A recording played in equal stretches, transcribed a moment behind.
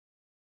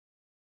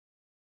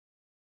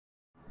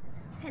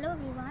Hello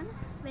everyone,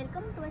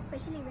 welcome to a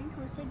special event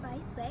hosted by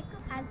SVECW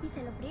as we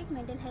celebrate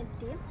Mental Health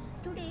Day.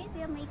 Today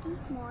we are making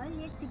small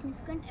yet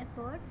significant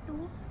effort to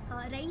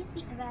raise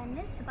the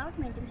awareness about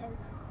mental health.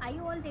 Are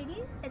you all ready?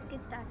 Let's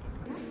get started.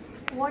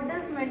 What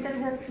does mental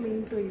health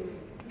mean to you?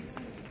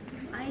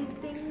 I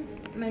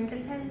think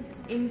mental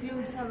health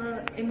includes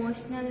our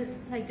emotional,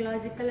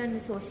 psychological and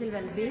social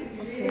well-being,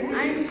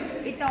 and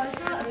it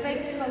also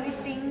affects how we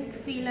think,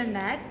 feel and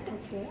act,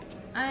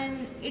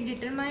 and it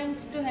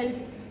determines to help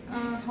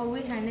how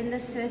we handle the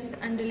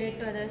stress and relate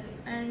to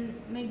others and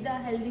make the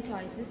healthy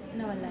choices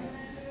in our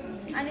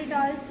life. And it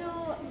also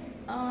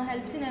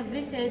helps in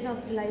every stage of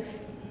life,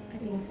 I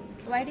think.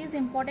 Why it is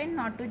important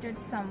not to judge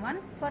someone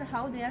for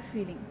how they are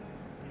feeling?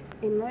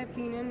 In my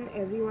opinion,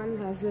 everyone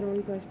has their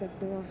own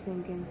perspective of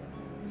thinking.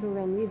 So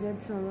when we judge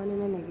someone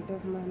in a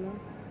negative manner,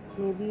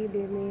 maybe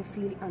they may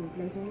feel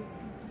unpleasant.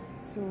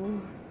 So,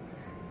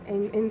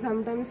 and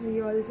sometimes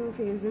we also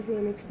face the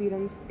same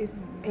experience. If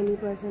any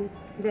person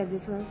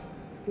judges us,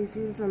 we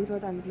feel some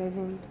sort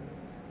unpleasant.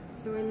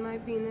 So in my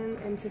opinion,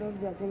 instead of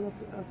judging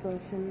a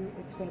person,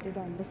 it's better to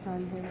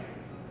understand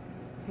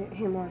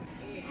him or her.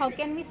 How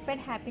can we spread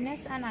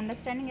happiness and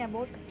understanding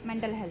about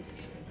mental health?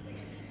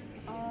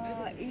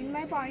 In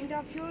my point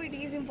of view, it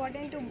is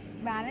important to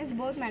balance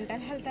both mental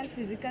health and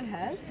physical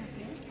health.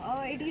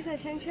 It is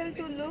essential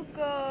to look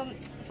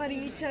for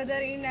each other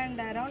in and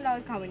around our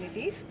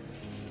communities.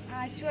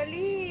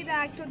 Actually, the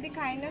act of the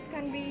kindness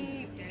can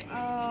be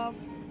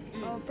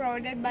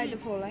provided by the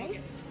following: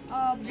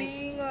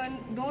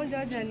 don't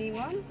judge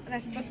anyone,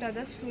 respect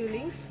others'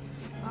 feelings,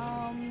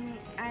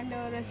 and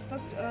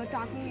respect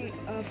talking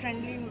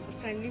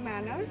friendly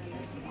manner.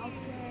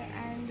 Okay,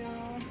 and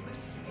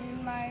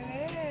in my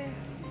way,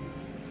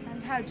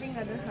 and helping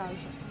others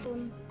also.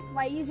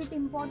 Why is it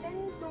important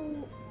to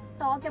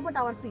talk about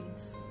our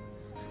feelings?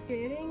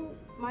 Sharing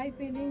my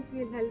feelings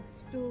will help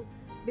to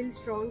build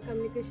strong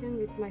communication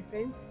with my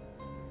friends.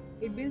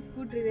 It builds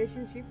good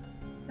relationship.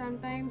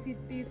 Sometimes it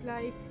is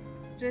like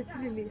stress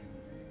relief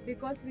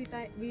because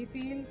we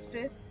feel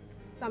stress.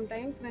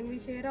 Sometimes when we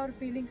share our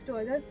feelings to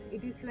others,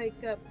 it is like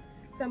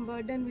some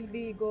burden will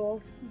be go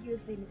off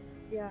using.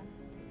 Yeah.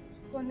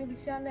 కొన్ని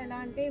విషయాలు ఎలా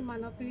అంటే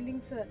మన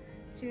feelings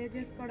share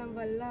చేసుకోవడం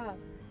వల్ల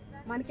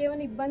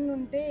మనకేమైనా ఇబ్బంది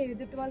ఉంటే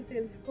ఎదుటి వాళ్ళు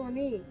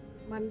తెలుసుకొని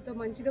మనతో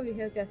మంచిగా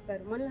బిహేవ్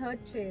చేస్తారు, మనల్ని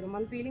హర్ట్ చేయరు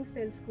మన ఫీలింగ్స్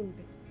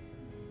తెలుసుకుంటే.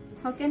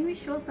 How can we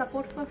show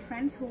support for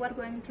friends who are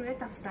going through a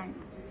tough time?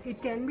 It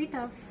can be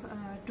tough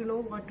to know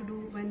what to do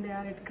when they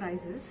are at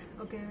crisis.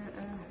 Okay,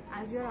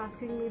 as you are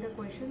asking me the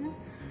question,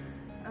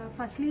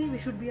 firstly we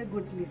should be a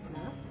good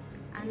listener,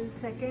 and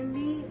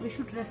secondly we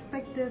should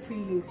respect their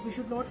feelings. We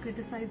should not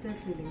criticize their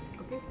feelings.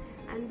 Okay,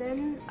 and then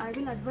I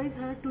will advise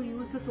her to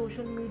use the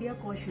social media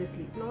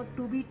cautiously, not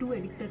to be too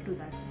addicted to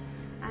that.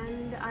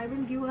 And I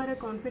will give her a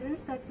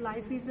confidence that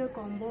life is a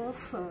combo of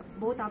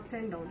both ups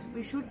and downs.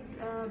 We should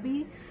be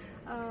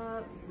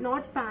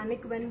not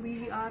panic when we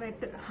are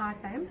at hard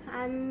time,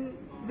 and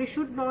we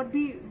should not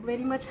be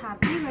very much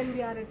happy when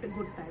we are at a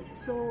good time.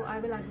 So I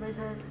will advise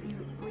her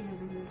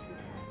using this.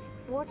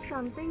 What's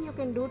something you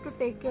can do to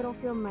take care of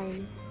your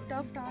mind?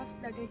 Tough task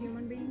that a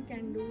human being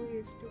can do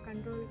is to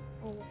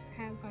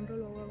have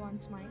control over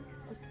one's mind.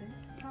 Okay.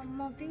 Some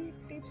of the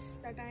tips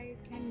that I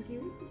can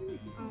give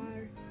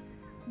are: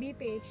 be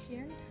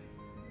patient,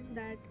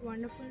 that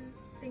wonderful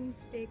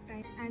things take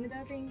time.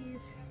 Another thing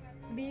is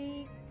be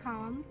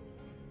calm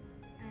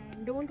and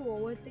don't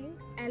overthink.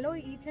 Allow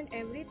each and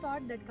every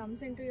thought that comes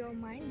into your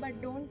mind, but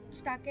don't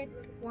stuck at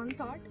one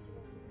thought,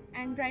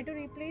 and try to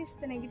replace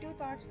the negative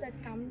thoughts that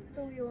come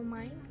to your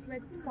mind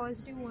with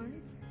positive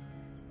ones,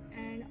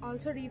 and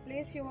also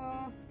replace your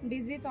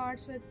busy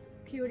thoughts with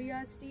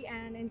curiosity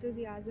and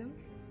enthusiasm.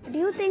 Do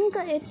you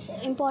think it's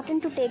important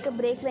to take a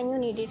break when you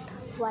need it?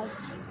 Why?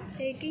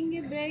 Taking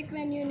a break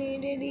when you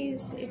need it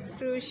it's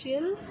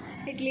crucial.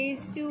 It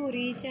leads to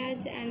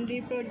recharge and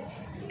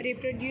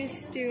reproduce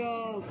to your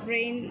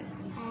brain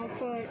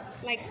for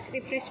like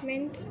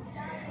refreshment,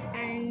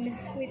 and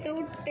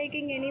without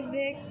taking any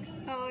break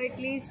it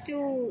leads to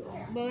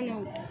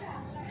burnout,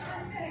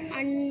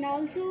 and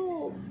also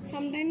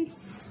sometimes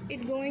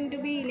it going to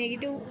be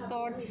negative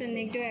thoughts and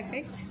negative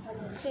effects.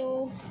 So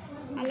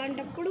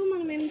అలాంటప్పుడు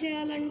మనం ఏం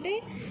చేయాలంటే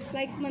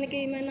like మనకి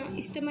ఏమైనా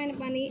ఇష్టమైన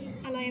పని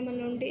అలా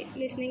ఏమైనా ఉంటే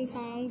listening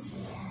songs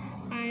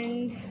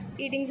and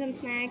eating some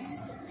snacks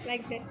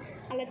like that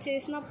అలా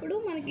చేసినప్పుడు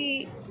మనకి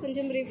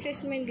కొంచెం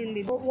రిఫ్రెష్మెంట్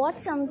ఉంది.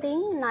 What's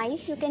something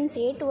nice you can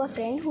say to a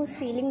friend who's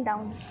feeling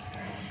down?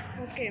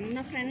 Okay,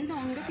 నా ఫ్రెండ్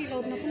డౌన్గా ఫీల్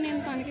అవుతున్నప్పుడు నేను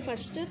తనకి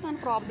ఫస్ట్ తన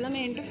ప్రాబ్లం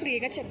ఏంటో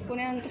ఫ్రీగా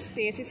చెప్పుకునే అంత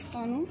స్పేస్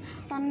ఇస్తాను.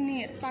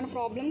 తన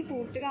ప్రాబ్లమ్ని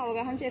పూర్తిగా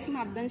అవగాహన చేసుకుని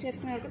అర్థం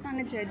చేసుకునే వరకు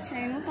తనని జడ్జ్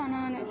చేయను. తన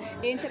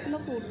ఏం చెప్పిందో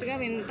పూర్తిగా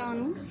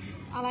వింటాను.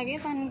 అలాగే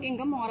తనకి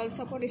ఇంకా మారల్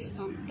సపోర్ట్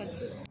ఇస్తాను.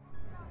 That's it.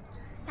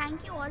 Thank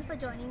you all for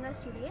joining us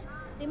today.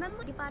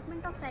 Remember,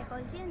 Department of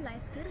Psychology and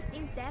Life Skills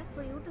is there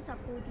for you to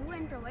support you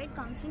and provide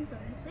counseling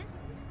services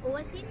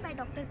overseen by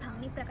Dr.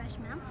 Bhavani Prakash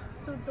ma'am.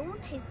 So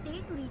don't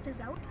hesitate to reach us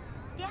out.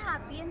 Stay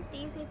happy and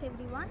stay safe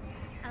everyone.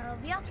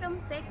 We are from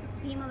SVECW,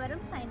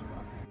 Bhimavaram, signing off.